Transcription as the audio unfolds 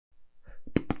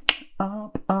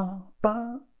Come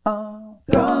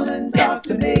and talk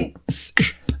to me.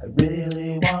 I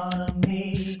really wanna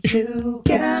meet you.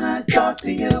 Can I talk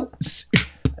to you?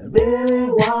 I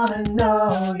really wanna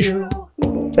know you.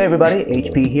 Hey everybody,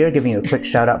 HP here, giving you a quick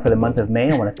shout out for the month of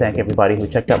May. I want to thank everybody who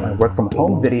checked out my work from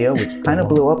home video, which kind of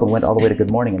blew up and went all the way to Good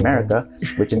Morning America,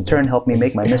 which in turn helped me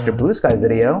make my Mr. Blue Sky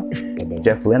video.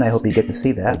 Jeff Lynne, I hope you get to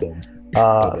see that.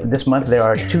 This month there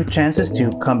are 2 chances to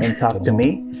come and talk to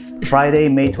me. Friday,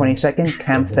 May 22nd,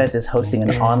 CamFest is hosting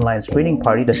an online screening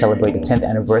party to celebrate the 10th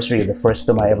anniversary of the first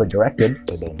film I ever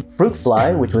directed. Fruit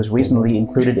Fly, which was recently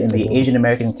included in the Asian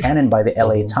American canon by the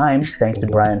LA Times, thanks to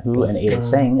Brian Hu and Ada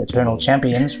Singh, eternal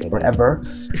champions forever.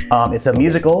 It's a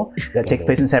musical that takes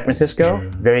place in San Francisco,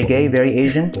 very gay, very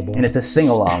Asian, and it's a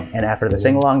sing-along. And after the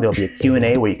sing-along, there'll be a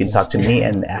Q&A where you can talk to me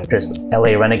and the actress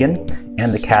LA Renigan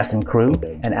and the cast and crew.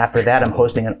 And after that, I'm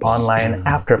hosting an online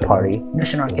after party,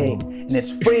 Mission Arcade, and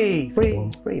it's free.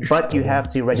 But you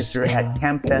have to register at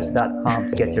camfest.com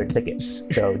to get your ticket.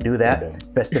 So do that.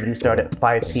 Festivities start at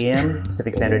 5 p.m.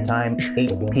 Pacific Standard Time,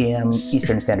 8 p.m.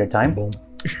 Eastern Standard Time.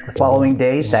 The following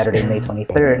day, Saturday, May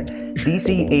 23rd,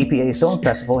 DC APA Film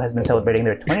Festival has been celebrating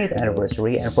their 20th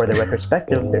anniversary, and for the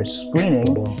retrospective, they're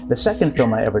screening the second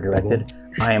film I ever directed,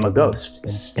 I Am a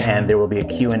Ghost. And there will be a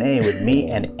Q&A with me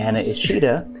and Anna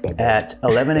Ishida at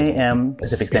 11 a.m.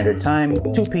 Pacific Standard Time,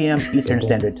 2 p.m. Eastern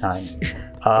Standard Time.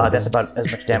 That's about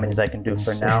as much damage as I can do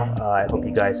for now. I hope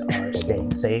you guys are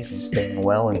staying safe and staying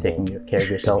well and taking care of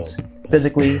yourselves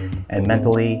physically and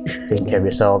mentally, taking care of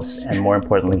yourselves and more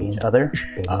importantly each other.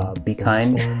 Be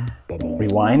kind,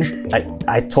 rewind.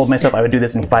 I told myself I would do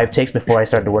this in 5 takes before I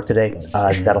started to work today.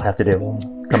 That'll have to do.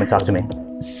 Come and talk to me.